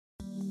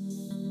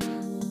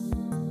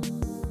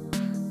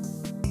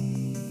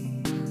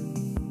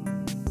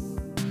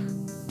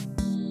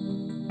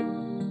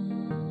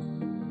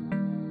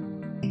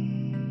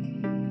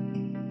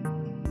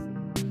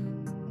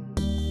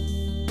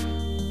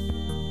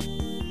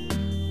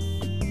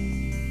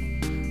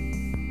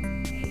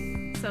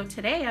So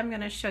today I'm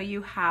going to show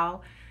you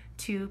how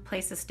to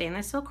place a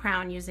stainless steel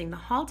crown using the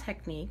Hall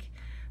technique,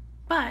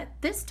 but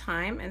this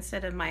time,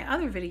 instead of my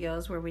other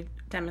videos where we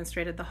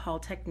demonstrated the Hall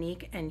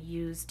technique and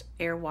used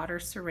air water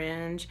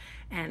syringe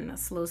and a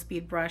slow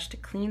speed brush to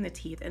clean the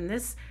teeth, in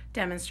this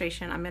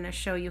demonstration I'm going to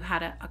show you how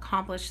to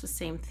accomplish the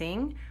same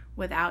thing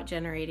without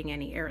generating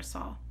any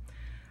aerosol.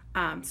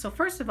 So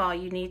first of all,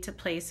 you need to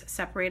place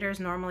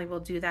separators. Normally we'll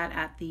do that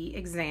at the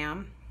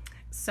exam.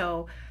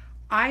 So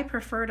I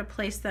prefer to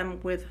place them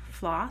with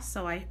floss.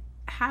 So I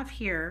have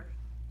here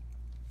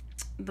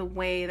the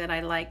way that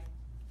I like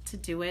to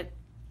do it.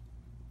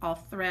 I'll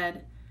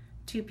thread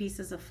 2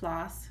 pieces of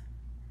floss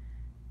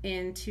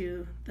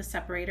into the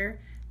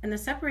separator. And the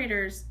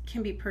separators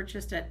can be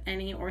purchased at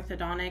any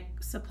orthodontic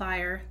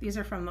supplier. These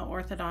are from the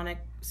Orthodontic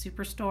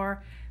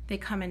Superstore. They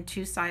come in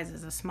 2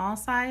 sizes, a small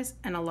size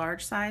and a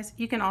large size.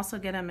 You can also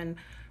get them in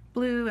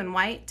blue and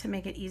white to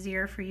make it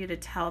easier for you to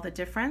tell the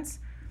difference.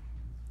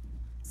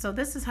 So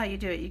this is how you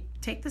do it. You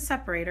take the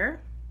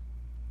separator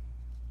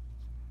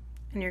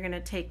and you're going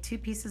to take 2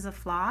 pieces of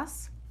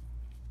floss.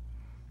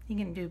 You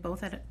can do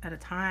both at a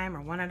time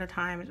or one at a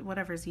time,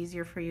 whatever is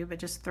easier for you, but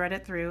just thread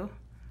it through.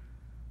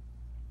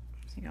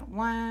 So you got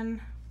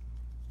 1,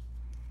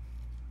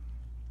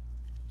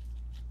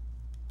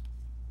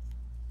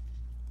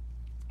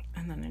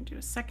 and then I do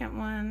a second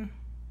one.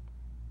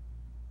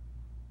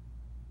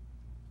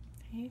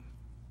 Okay.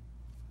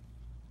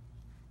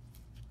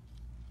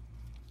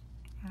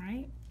 All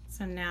right,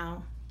 so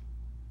now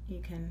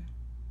you can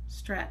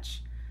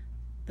stretch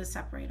the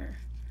separator.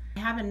 I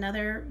have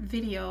another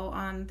video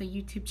on the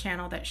YouTube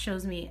channel that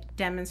shows me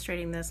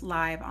demonstrating this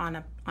live on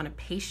a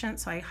patient,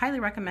 so I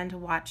highly recommend to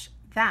watch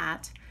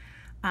that.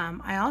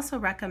 I also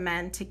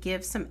recommend to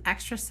give some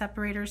extra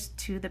separators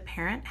to the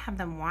parent, have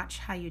them watch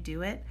how you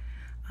do it.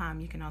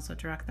 You can also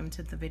direct them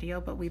to the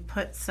video, but we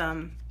put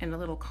some in a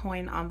little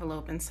coin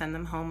envelope and send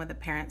them home with the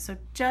parent. So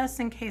just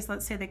in case,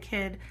 let's say the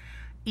kid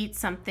eats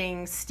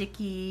something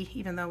sticky,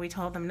 even though we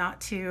told them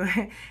not to,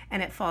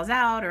 and it falls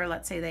out, or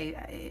let's say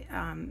they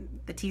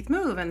the teeth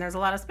move and there's a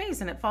lot of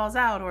space and it falls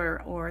out,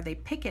 or they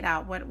pick it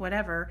out,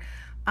 whatever,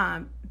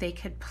 they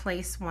could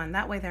place one.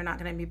 That way they're not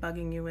going to be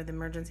bugging you with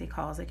emergency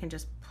calls. They can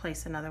just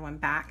place another one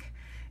back.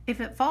 If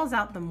it falls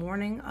out the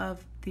morning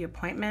of the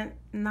appointment,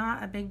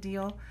 not a big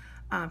deal,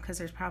 because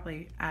there's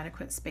probably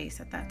adequate space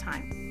at that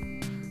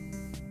time.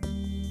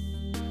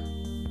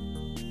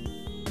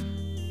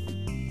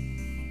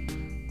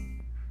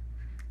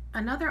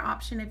 Another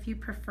option, if you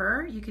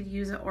prefer, you could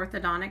use an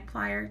orthodontic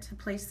plier to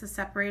place the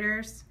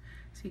separators.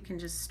 So you can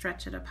just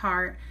stretch it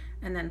apart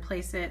and then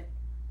place it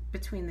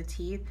between the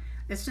teeth.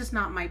 It's just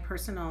not my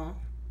personal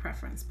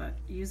preference, but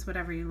use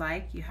whatever you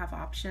like. You have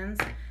options.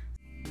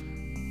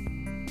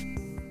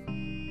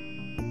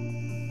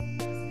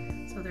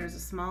 So there's a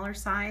smaller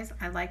size.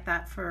 I like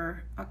that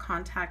for a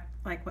contact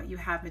like what you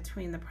have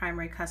between the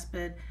primary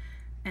cuspid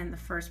and the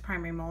first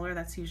primary molar.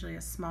 That's usually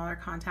a smaller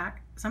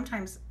contact.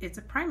 Sometimes it's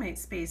a primate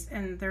space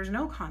and there's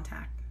no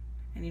contact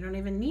and you don't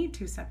even need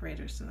 2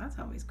 separators, so that's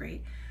always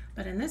great.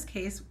 But in this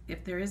case,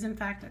 if there is in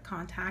fact a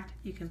contact,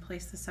 you can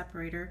place the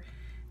separator,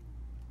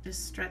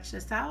 just stretch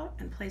this out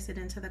and place it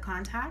into the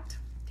contact.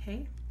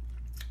 Okay,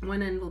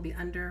 one end will be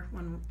under,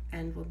 one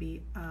end will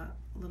be a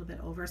little bit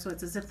over, so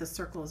it's as if the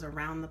circle is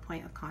around the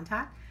point of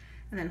contact,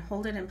 and then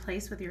hold it in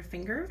place with your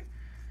finger.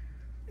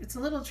 It's a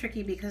little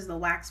tricky because the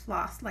wax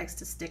floss likes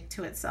to stick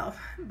to itself,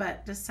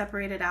 but just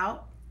separate it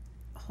out,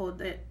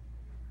 hold it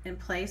in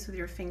place with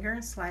your finger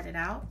and slide it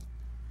out.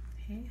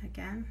 Okay,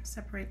 again,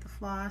 separate the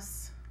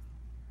floss.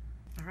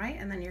 All right,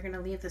 and then you're going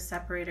to leave the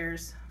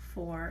separators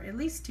for at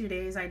least 2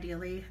 days,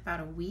 ideally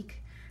about a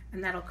week,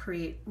 and that'll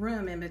create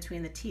room in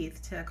between the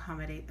teeth to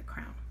accommodate the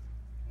crown.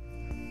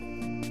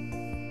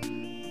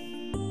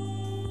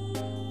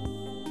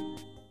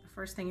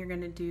 First thing you're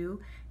going to do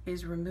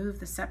is remove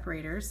the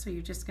separators. So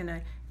you're just going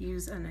to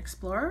use an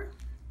Explorer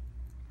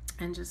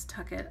and just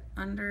tuck it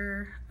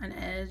under an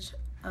edge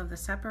of the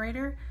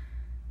separator,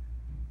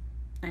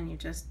 and you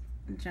just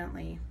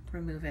gently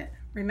remove it.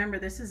 Remember,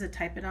 this is a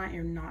typodont.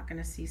 You're not going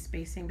to see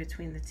spacing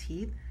between the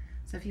teeth.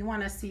 So if you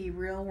want to see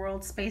real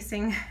world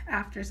spacing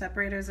after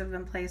separators have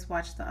been placed,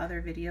 watch the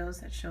other videos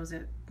that shows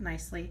it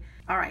nicely.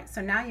 All right, so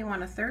now you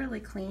want to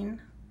thoroughly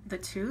clean the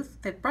tooth.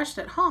 They've brushed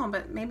at home,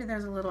 but maybe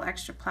there's a little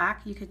extra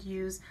plaque. You could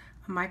use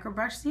a micro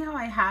brush. See how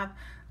I have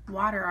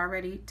water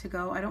already to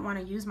go? I don't want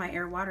to use my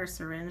air water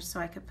syringe, so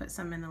I could put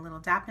some in a little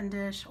dappen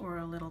dish or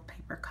a little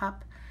paper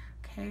cup.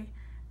 Okay,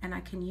 and I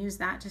can use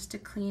that just to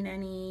clean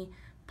any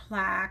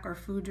plaque or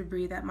food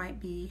debris that might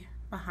be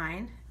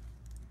behind.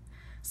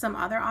 Some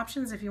other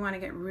options, if you want to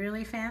get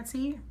really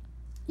fancy,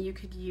 you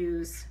could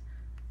use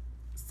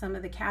some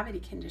of the cavity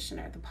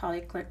conditioner, the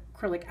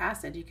polyacrylic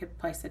acid. You could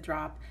place a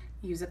drop,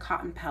 use a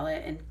cotton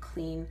pellet, and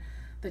clean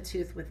the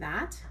tooth with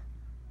that.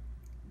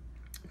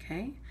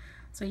 Okay,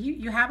 so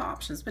you have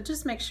options, but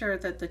just make sure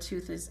that the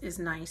tooth is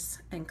nice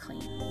and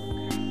clean.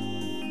 Okay.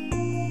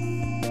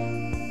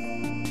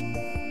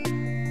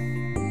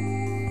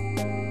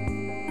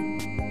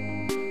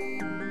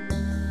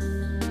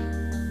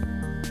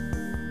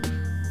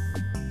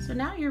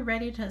 you're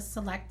ready to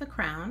select the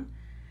crown.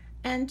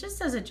 And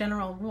just as a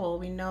general rule,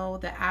 we know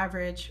the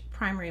average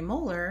primary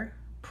molar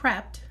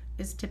prepped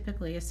is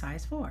typically a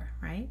size 4,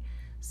 right?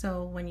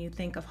 So when you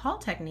think of Hall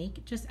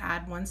technique, just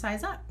add one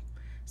size up.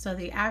 So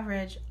the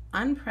average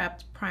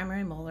unprepped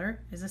primary molar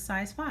is a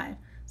size 5.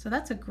 So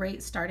that's a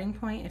great starting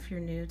point if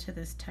you're new to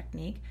this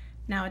technique.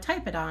 Now a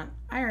typodont,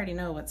 I already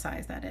know what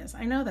size that is.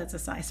 I know that's a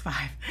size 5.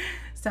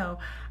 So,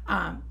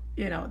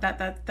 you know,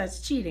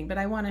 that's cheating, but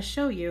I want to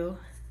show you.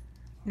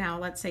 Now,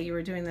 let's say you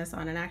were doing this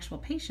on an actual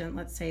patient.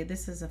 Let's say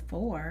this is a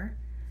 4.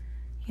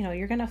 You know,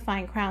 you're going to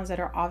find crowns that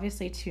are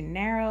obviously too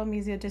narrow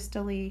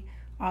mesiodistally,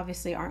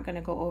 obviously aren't going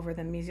to go over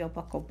the mesial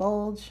buccal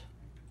bulge.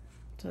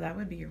 So that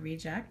would be a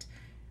reject.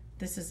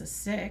 This is a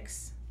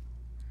 6.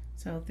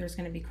 So there's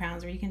going to be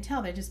crowns where you can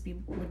tell they just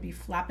would be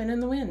flapping in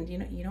the wind. You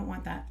know, you don't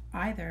want that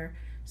either.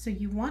 So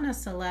you want to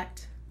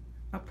select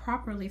a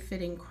properly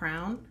fitting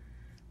crown.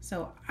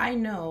 So I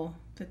know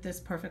that this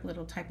perfect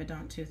little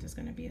typodont tooth is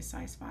going to be a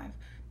size 5.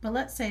 But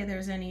let's say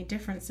there's any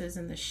differences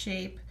in the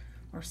shape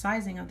or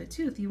sizing of the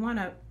tooth. You want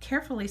to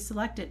carefully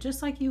select it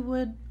just like you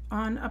would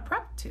on a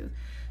prep tooth.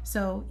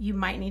 So you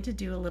might need to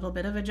do a little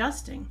bit of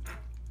adjusting.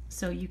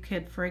 So you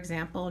could, for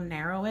example,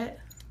 narrow it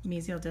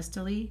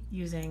mesiodistally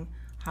using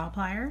Hall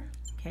plier,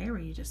 okay,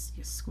 where you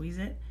squeeze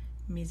it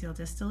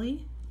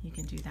mesiodistally. You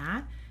can do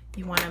that.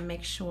 You want to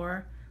make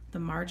sure the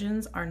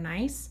margins are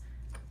nice,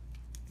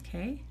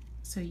 okay?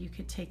 So you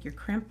could take your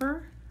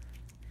crimper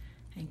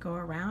and go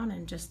around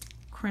and just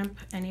crimp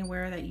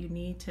anywhere that you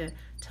need to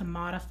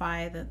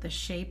modify the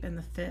shape and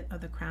the fit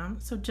of the crown.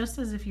 So just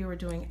as if you were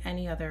doing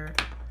any other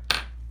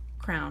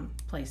crown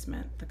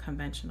placement the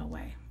conventional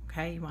way,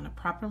 okay? You want a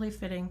properly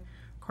fitting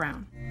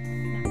crown.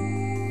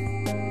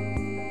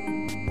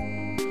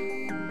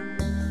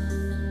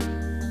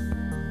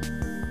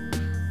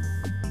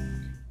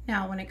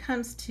 Now, when it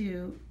comes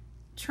to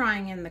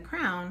trying in the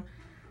crown,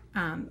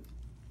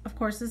 of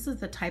course, this is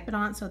the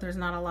typodont, so there's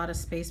not a lot of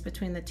space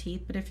between the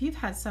teeth, but if you've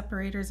had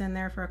separators in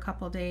there for a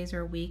couple days or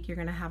a week, you're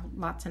gonna have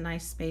lots of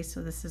nice space,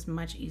 so this is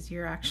much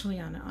easier actually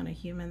on a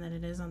human than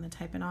it is on the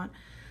typodont.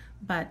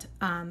 But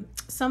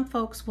some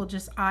folks will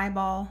just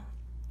eyeball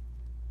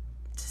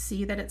to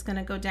see that it's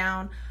gonna go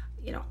down.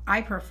 You know,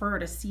 I prefer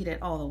to seat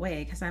it all the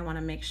way because I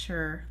wanna make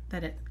sure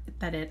that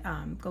it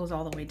goes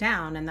all the way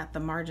down and that the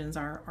margins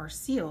are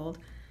sealed,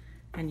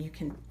 and you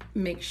can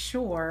make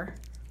sure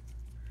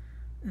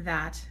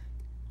that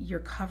you're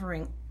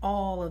covering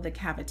all of the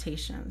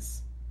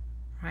cavitations,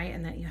 right?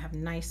 And that you have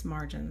nice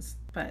margins.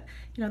 But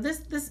you know,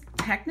 this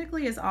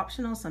technically is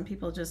optional. Some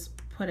people just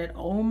put it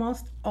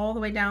almost all the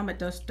way down, but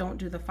just don't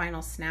do the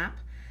final snap.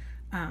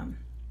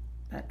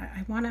 But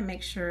I want to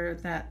make sure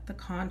that the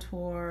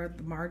contour,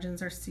 the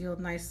margins are sealed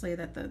nicely,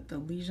 that the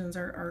lesions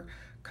are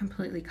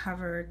completely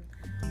covered.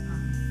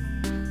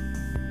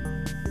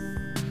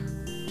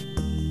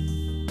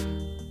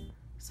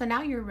 So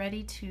now you're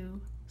ready to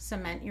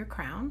cement your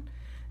crown.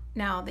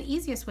 Now, the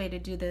easiest way to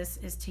do this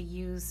is to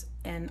use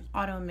an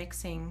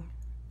auto-mixing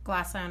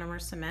glass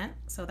ionomer cement.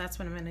 So that's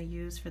what I'm going to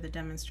use for the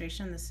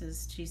demonstration. This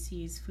is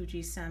GC's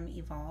Fujisem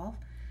Evolve,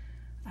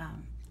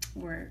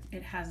 where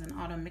it has an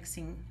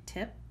auto-mixing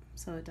tip,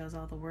 so it does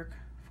all the work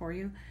for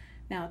you.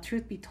 Now,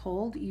 truth be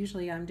told,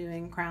 usually I'm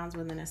doing crowns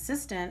with an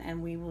assistant,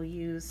 and we will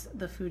use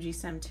the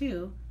Fujisem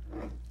 2,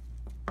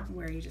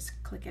 where you just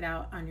click it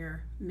out on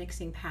your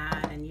mixing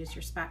pad and use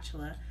your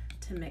spatula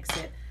to mix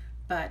it.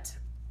 But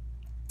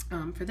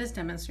for this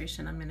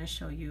demonstration, I'm going to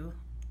show you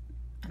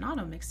an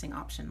auto mixing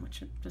option,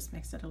 which just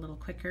makes it a little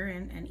quicker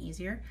and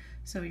easier.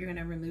 So you're going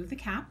to remove the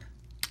cap,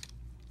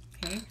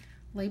 okay,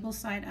 label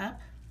side up,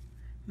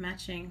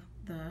 matching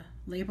the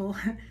label.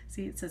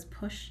 See, it says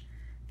push,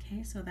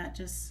 okay, so that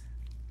just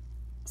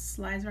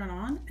slides right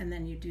on, and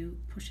then you do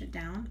push it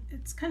down.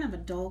 It's kind of a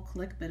dull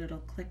click, but it'll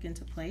click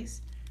into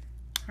place.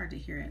 Hard to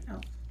hear it.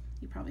 Oh,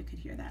 you probably could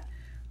hear that.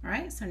 All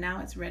right, so now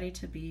it's ready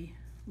to be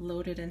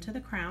loaded into the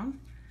crown.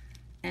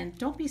 And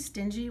don't be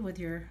stingy with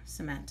your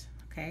cement,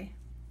 okay?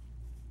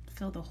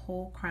 Fill the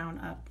whole crown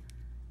up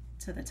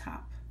to the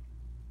top,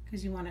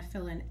 because you want to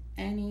fill in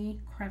any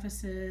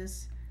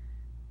crevices,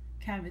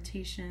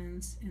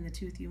 cavitations in the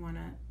tooth. You want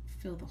to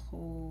fill the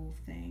whole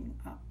thing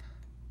up.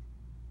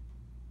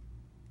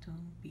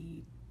 Don't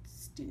be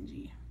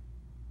stingy.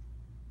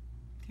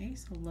 Okay,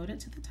 so load it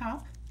to the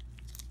top.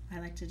 I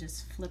like to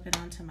just flip it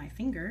onto my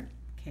finger,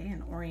 okay,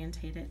 and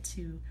orientate it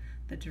to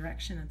the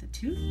direction of the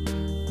tooth.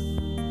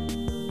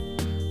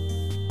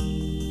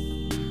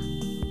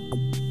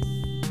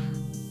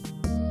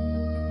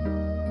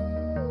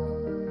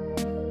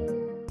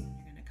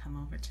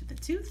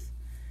 Tooth,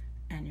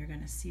 and you're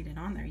going to seat it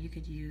on there. You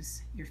could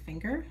use your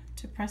finger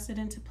to press it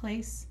into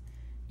place.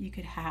 You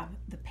could have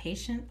the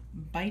patient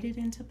bite it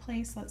into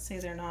place. Let's say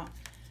they're not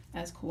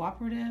as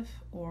cooperative,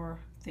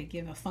 or they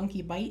give a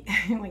funky bite,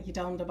 like you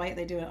tell them to bite,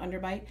 they do an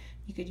underbite.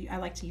 I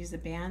like to use a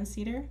band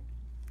seater.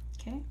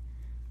 Okay,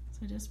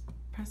 so just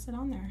press it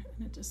on there,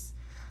 and it just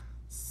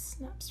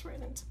snaps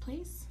right into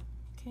place.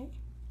 Okay,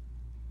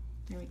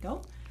 there we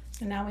go.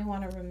 So now we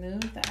want to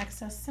remove the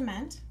excess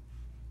cement.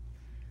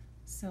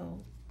 So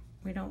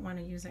we don't want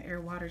to use an air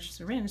water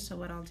syringe, so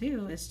what I'll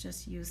do is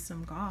just use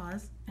some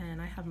gauze,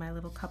 and I have my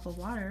little cup of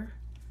water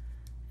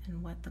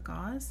and wet the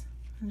gauze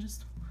and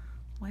just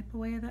wipe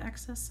away the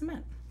excess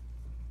cement.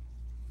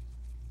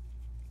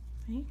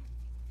 Okay.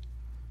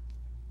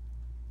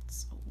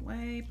 So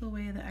wipe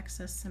away the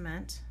excess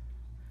cement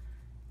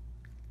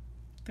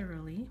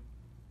thoroughly.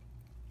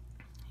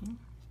 Okay.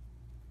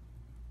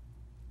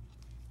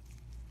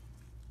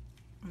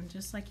 And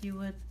just like you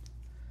would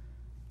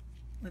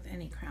with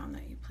any crown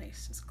that you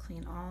place, just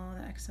clean all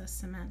the excess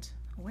cement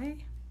away.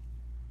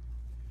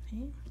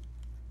 Okay.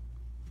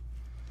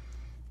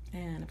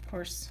 And of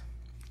course,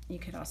 you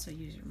could also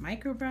use your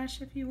micro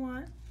brush if you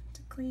want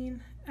to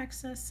clean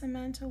excess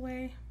cement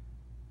away.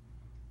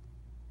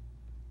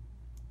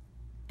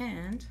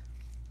 And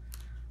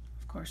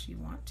of course, you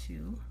want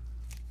to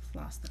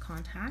floss the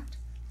contact.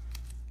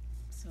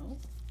 So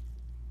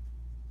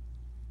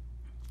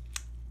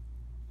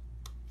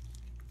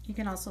you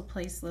can also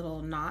place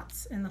little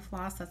knots in the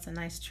floss. That's a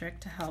nice trick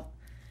to help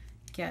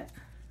get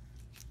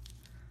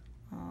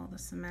all the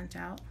cement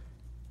out.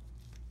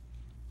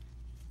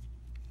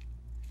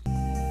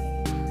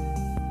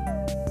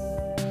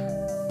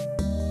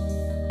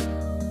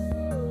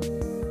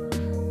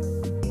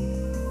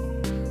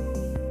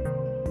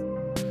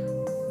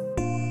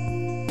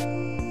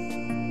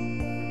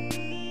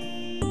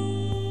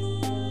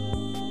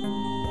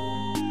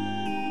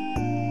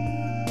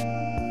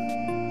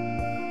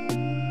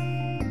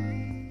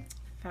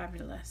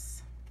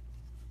 Fabulous.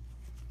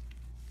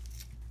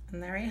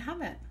 And there you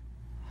have it,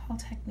 whole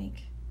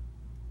technique.